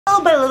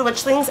Hello my little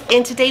witchlings,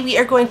 and today we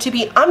are going to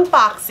be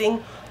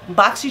unboxing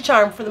Boxy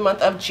Charm for the month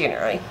of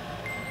January.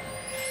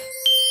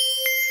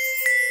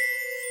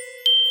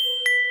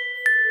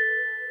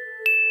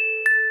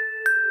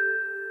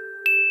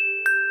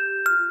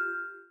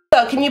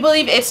 So can you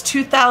believe it's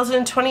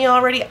 2020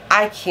 already?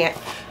 I can't.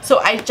 So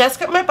I just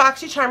got my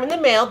Boxy Charm in the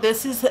mail.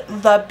 This is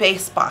the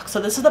base box.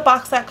 So this is the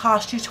box that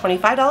costs you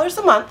 $25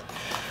 a month.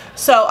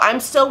 So I'm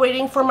still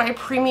waiting for my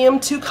premium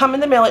to come in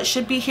the mail. It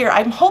should be here,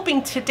 I'm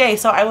hoping today,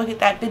 so I will get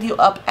that video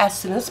up as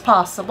soon as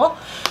possible.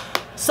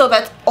 So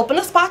let's open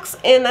this box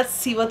and let's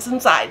see what's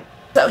inside.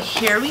 So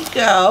here we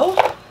go,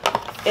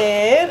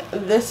 and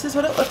this is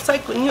what it looks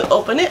like when you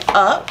open it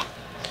up.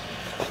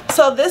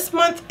 So this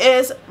month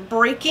is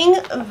Breaking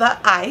the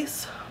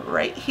Ice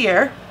right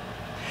here,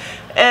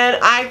 and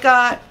I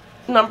got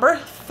number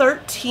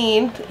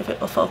 13, if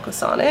it will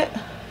focus on it.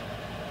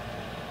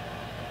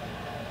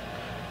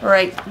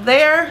 Right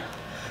there.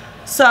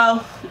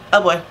 So,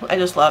 oh boy, I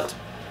just looked.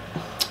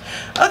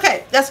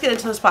 Okay, let's get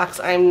into this box.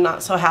 I'm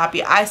not so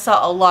happy. I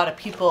saw a lot of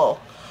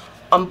people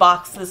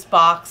unbox this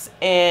box,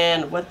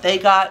 and what they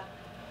got,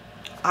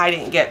 I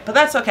didn't get. But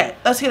that's okay.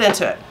 Let's get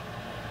into it.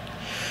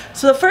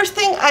 So the first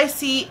thing I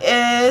see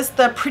is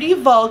the Pretty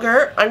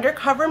Vulgar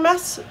Undercover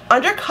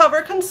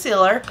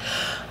Concealer.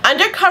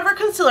 Undercover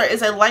Concealer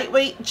is a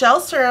lightweight gel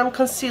serum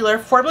concealer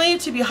formulated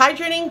to be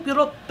hydrating,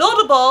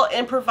 buildable,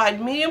 and provide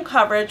medium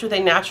coverage with a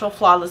natural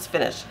flawless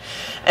finish.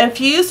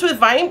 Infused with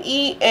vitamin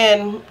E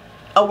and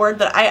a word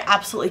that I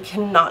absolutely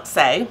cannot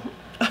say,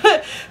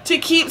 to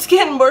keep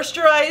skin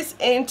moisturized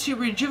and to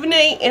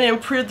rejuvenate and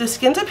improve the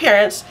skin's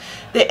appearance.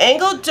 The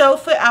angled doe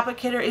foot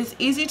applicator is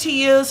easy to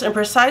use and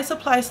precise,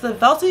 applies the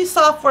velvety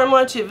soft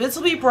formula to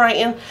visibly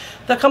brighten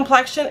the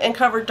complexion and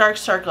cover dark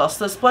circles.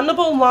 This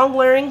blendable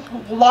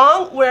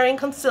long-wearing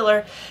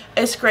concealer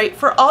is great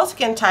for all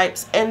skin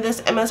types, and this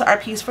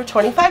MSRP is for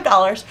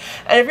 $25.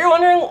 And if you're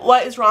wondering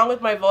what is wrong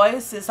with my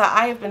voice, is that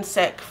I have been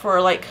sick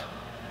for like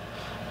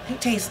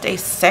day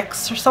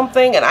 6 or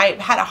something, and I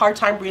had a hard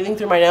time breathing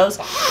through my nose,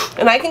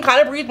 and I can kind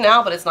of breathe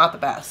now, but it's not the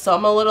best, so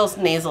I'm a little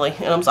nasally,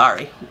 and I'm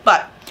sorry,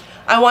 but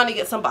I wanted to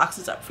get some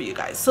boxes up for you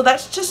guys. So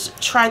let's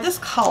just try this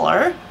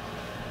color.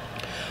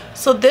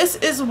 So this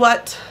is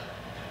what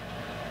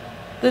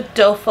the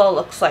doe foot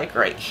looks like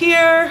right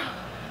here,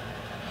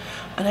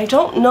 and I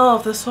don't know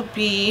if this will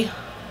be,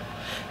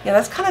 yeah,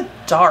 that's kind of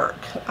dark.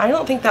 I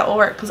don't think that will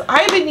work, because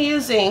I've been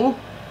using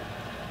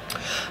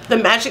the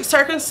Magic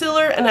Star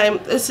concealer, and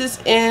this is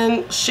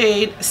in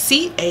shade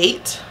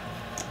C8,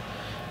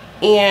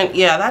 and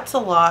yeah, that's a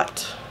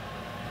lot.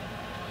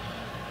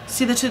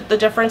 See the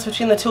difference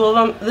between the two of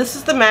them? This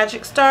is the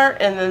Magic Star,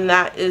 and then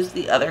that is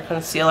the other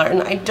concealer,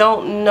 and I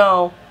don't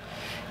know.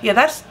 Yeah,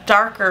 that's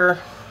darker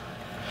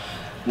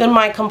than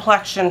my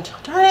complexion.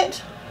 Darn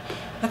it.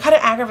 That kind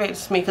of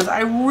aggravates me, because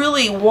I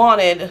really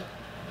wanted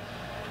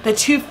the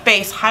Too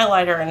Faced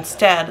highlighter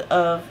instead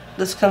of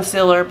this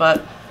concealer,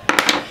 but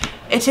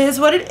it is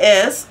what it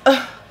is.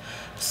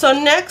 So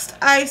next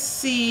I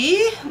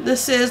see,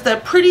 this is the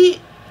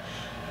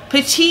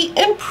Petite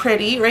and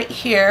Pretty right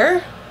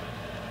here.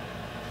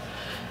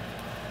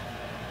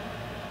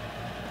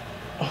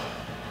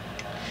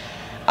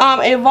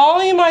 A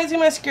volumizing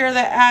mascara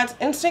that adds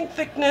instant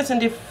thickness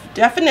and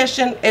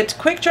definition. Its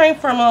quick drying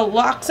formula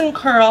locks and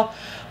curl,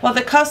 while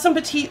the custom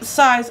petite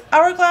size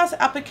hourglass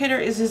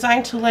applicator is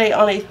designed to lay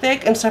on a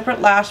thick and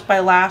separate lash by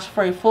lash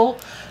for a full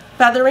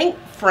feathering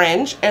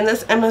fringe. And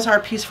this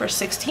MSRP is for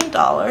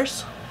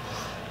 $16.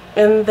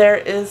 And there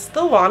is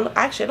the wand.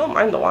 Actually, I don't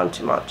mind the wand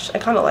too much. I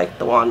kind of like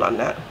the wand on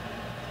that.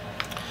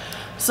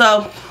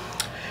 So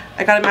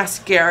I got a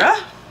mascara.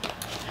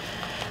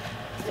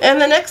 And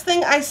the next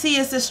thing I see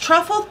is this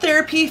Truffle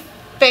Therapy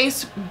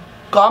Face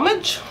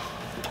Gommage.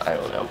 I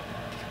don't know.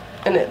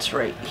 And it's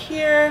right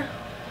here.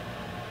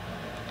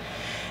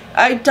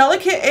 A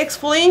delicate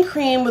exfoliating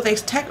cream with a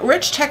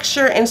rich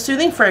texture and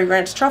soothing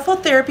fragrance. Truffle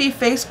Therapy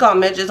Face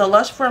Gommage is a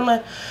lush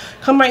formula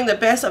combining the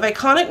best of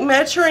iconic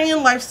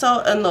Mediterranean lifestyle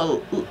and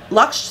the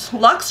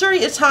luxury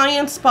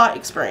Italian spa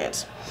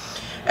experience.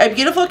 A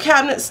beautiful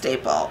cabinet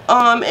staple.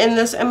 And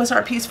this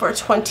MSRP is for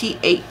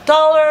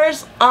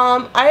 $28.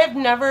 I have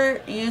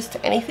never used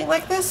anything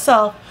like this,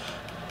 so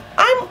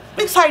I'm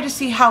excited to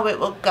see how it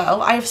will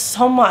go. I have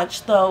so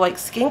much though, like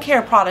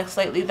skincare products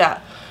lately,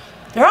 that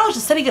they're all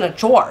just sitting in a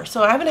drawer,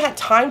 so I haven't had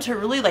time to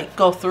really like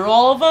go through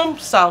all of them.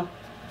 So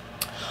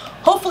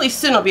hopefully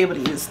soon I'll be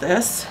able to use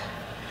this.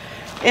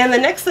 And the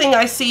next thing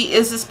I see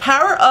is this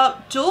Power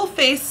Up Dual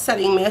Face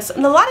Setting Mist,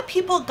 and a lot of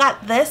people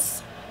got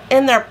this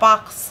in their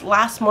box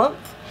last month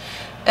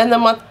and the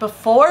month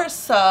before,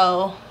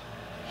 so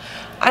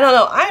I don't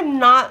know. I'm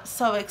not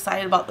so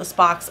excited about this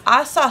box.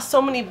 I saw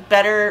so many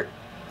better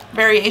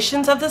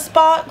variations of this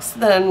box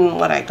than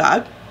what I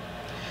got.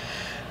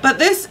 But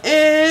this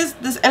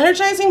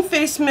energizing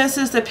face mist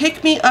is the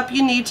pick-me-up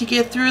you need to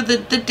get through the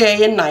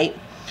day and night.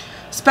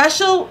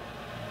 Special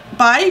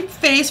by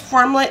face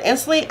formula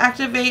instantly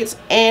activates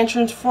and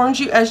transforms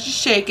you as you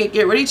shake it.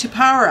 Get ready to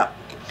power up.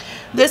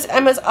 This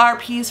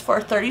MSRP is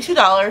for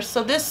 $32.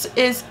 So this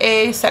is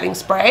a setting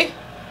spray.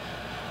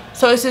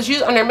 So it says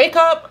use under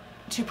makeup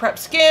to prep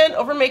skin,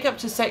 over makeup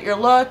to set your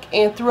look,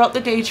 and throughout the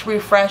day to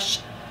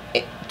refresh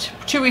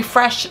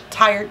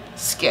tired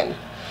skin.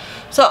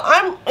 So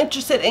I'm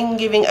interested in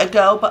giving a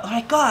go, but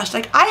my gosh,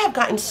 like I have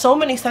gotten so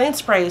many setting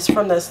sprays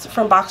from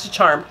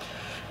Boxycharm,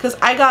 because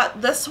I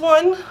got this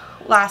one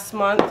last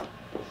month.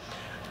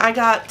 I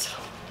got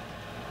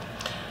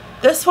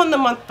this one the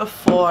month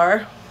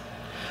before.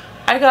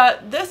 I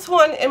got this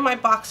one in my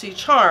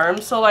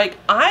Boxycharm. So like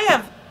I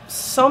have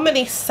so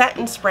many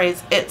setting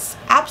sprays, it's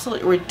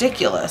absolutely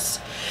ridiculous.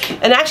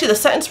 And actually the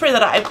setting spray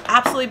that I've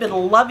absolutely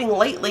been loving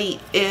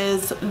lately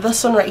is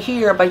this one right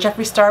here by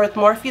Jeffree Star with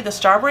Morphe, the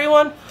strawberry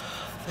one.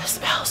 It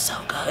smells so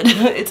good.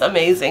 It's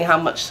amazing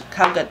how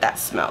good that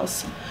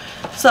smells.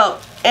 So,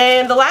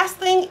 and the last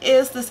thing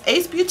is this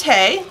Ace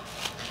Beauté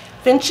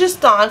Finch's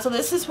Dawn. So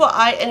this is what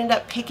I ended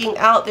up picking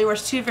out. There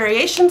was 2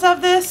 variations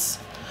of this.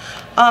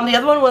 The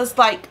other one was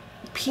like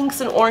pinks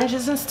and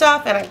oranges and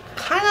stuff, and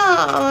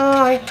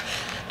I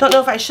don't know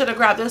if I should have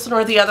grabbed this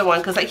one or the other one,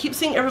 because I keep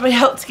seeing everybody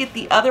else get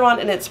the other one,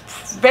 and it's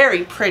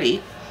very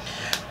pretty.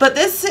 But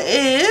this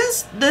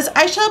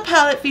eyeshadow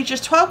palette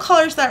features 12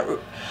 colors that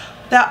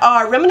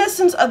are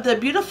reminiscent of the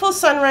beautiful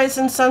sunrise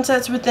and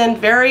sunsets within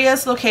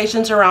various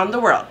locations around the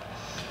world.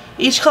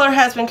 Each color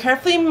has been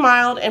carefully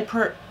miled and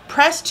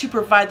pressed to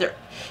provide the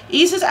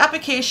easiest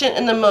application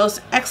and the most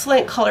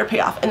excellent color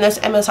payoff. And this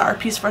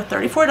MSRP is for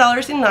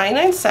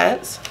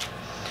 $34.99.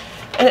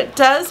 And it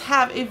does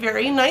have a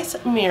very nice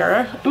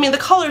mirror. I mean, the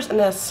colors in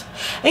this,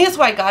 I think that's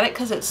why I got it,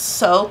 because it's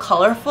so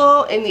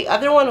colorful. And the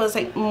other one was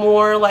like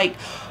more like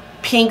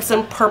pinks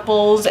and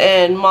purples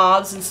and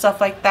mauves and stuff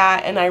like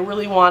that, and I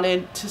really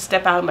wanted to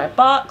step out of my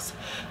box.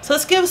 So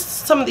let's give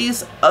some of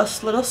these a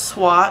little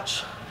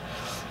swatch.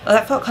 Oh,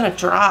 that felt kind of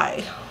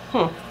dry.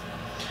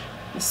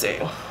 Let's see.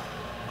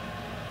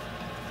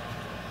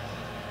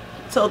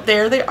 So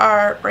there they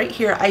are right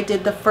here. I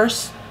did the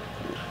first,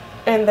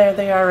 and there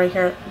they are right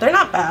here. They're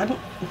not bad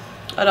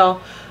at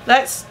all.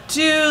 Let's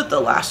do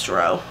the last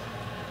row.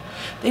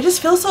 They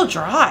just feel so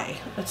dry.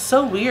 It's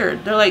so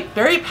weird. They're like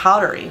very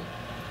powdery.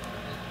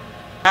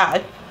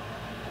 Bad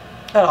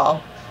at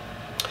all.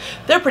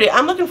 They're pretty.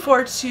 I'm looking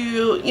forward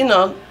to, you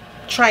know,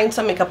 trying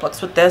some makeup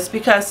looks with this,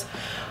 because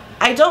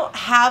I don't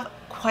have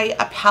quite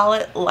a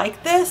palette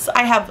like this.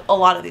 I have a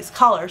lot of these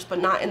colors, but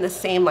not in the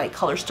same like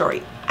color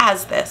story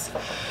as this.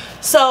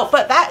 So,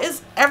 but that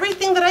is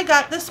everything that I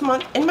got this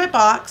month in my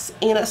box,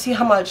 and let's see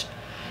how much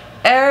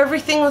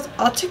everything was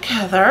all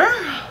together.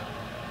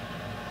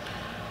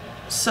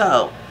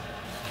 So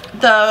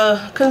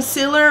the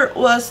concealer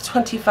was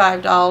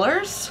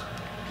 $25.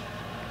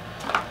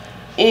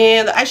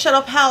 And the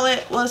eyeshadow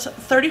palette was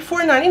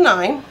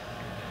 $34.99.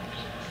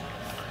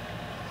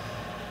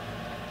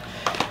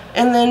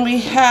 And then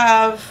we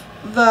have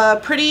the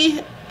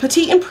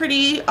Petite and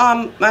Pretty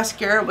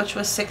mascara, which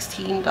was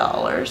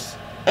 $16.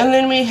 And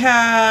then we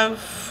have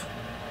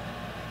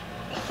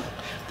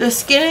the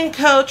Skin &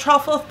 Co.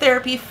 Truffle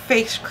Therapy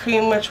Face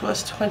Cream, which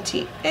was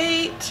 $28.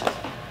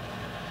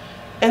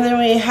 And then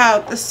we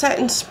have the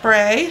Setting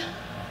Spray,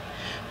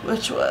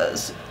 which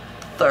was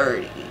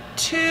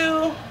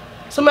 $32.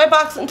 So my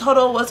box in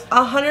total was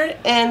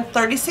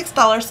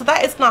 $136, so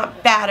that is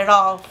not bad at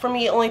all for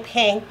me only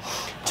paying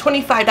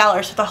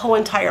 $25 for the whole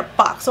entire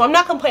box. So I'm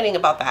not complaining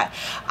about that.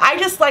 I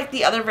just like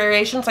the other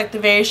variations, like the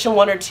variation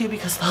 1 or 2,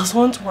 because those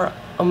ones were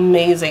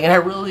amazing, and I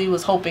really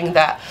was hoping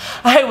that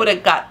I would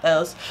have got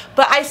those.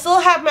 But I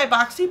still have my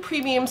Boxy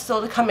Premium still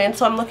to come in,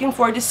 so I'm looking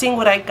forward to seeing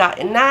what I got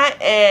in that.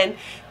 And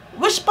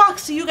which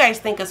box do you guys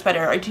think is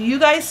better? Or do you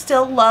guys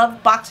still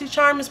love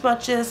Boxycharm as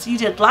much as you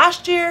did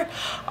last year?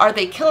 Are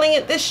they killing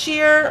it this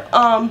year?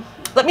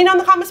 Let me know in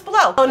the comments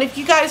below. And if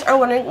you guys are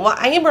wondering what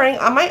I am wearing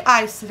on my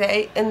eyes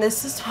today, and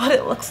this is what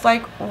it looks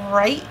like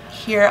right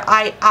here.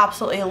 I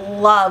absolutely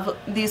love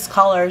these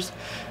colors.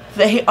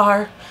 They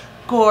are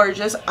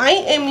gorgeous. I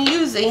am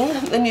using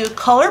the new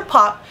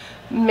ColourPop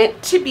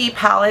Meant to Be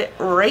palette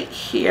right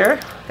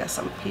here. Got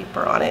some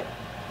paper on it.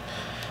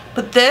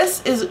 But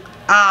this is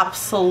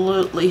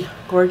absolutely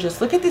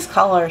gorgeous. Look at these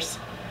colors.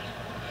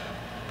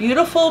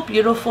 Beautiful,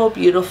 beautiful,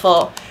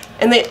 beautiful.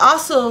 And they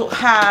also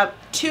have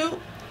 2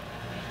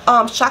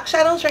 shock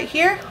shadows right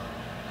here.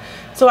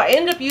 So I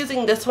ended up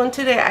using this one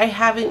today. I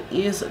haven't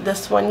used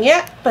this one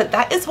yet, but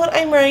that is what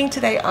I'm wearing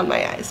today on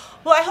my eyes.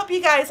 Well, I hope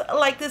you guys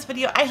like this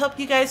video. I hope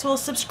you guys will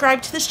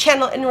subscribe to this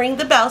channel and ring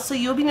the bell so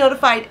you'll be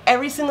notified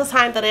every single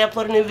time that I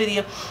upload a new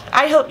video.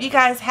 I hope you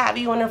guys have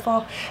a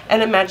wonderful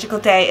and a magical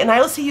day, and I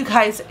will see you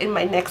guys in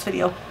my next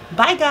video.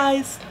 Bye,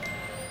 guys.